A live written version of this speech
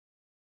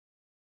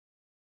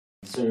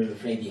Sir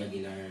Freddy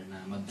Aguilar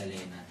na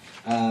Magdalena.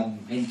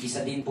 And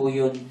isa din po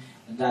yun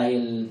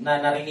dahil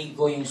narinig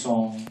ko yung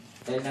song.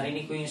 Dahil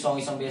narinig ko yung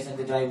song, isang beses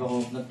nag-drive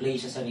ako, nag-play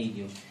siya sa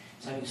radio.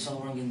 Sabi ko,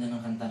 sobrang ganda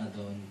ng kanta na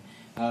doon.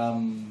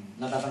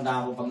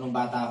 Natatanda ako pag nung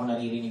bata ako,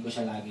 naririnig ko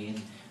siya lagi.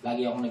 And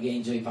lagi ako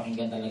nag-enjoy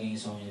pakinggan talaga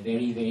yung song niya.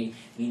 Very, very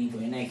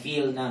meaningful. And I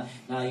feel na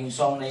yung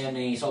song na yun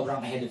ay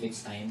sobrang ahead of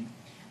its time.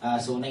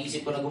 So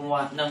naisip ko na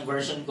gumawa ng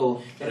version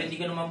ko, pero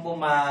hindi ko naman po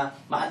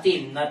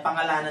ma-attain na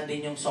pangalanan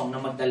din yung song na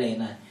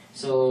Magdalena.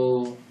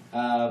 So,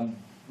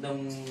 nung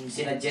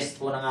sinuggest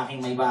po ng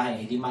aking may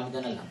bahay, di Magda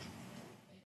na lang.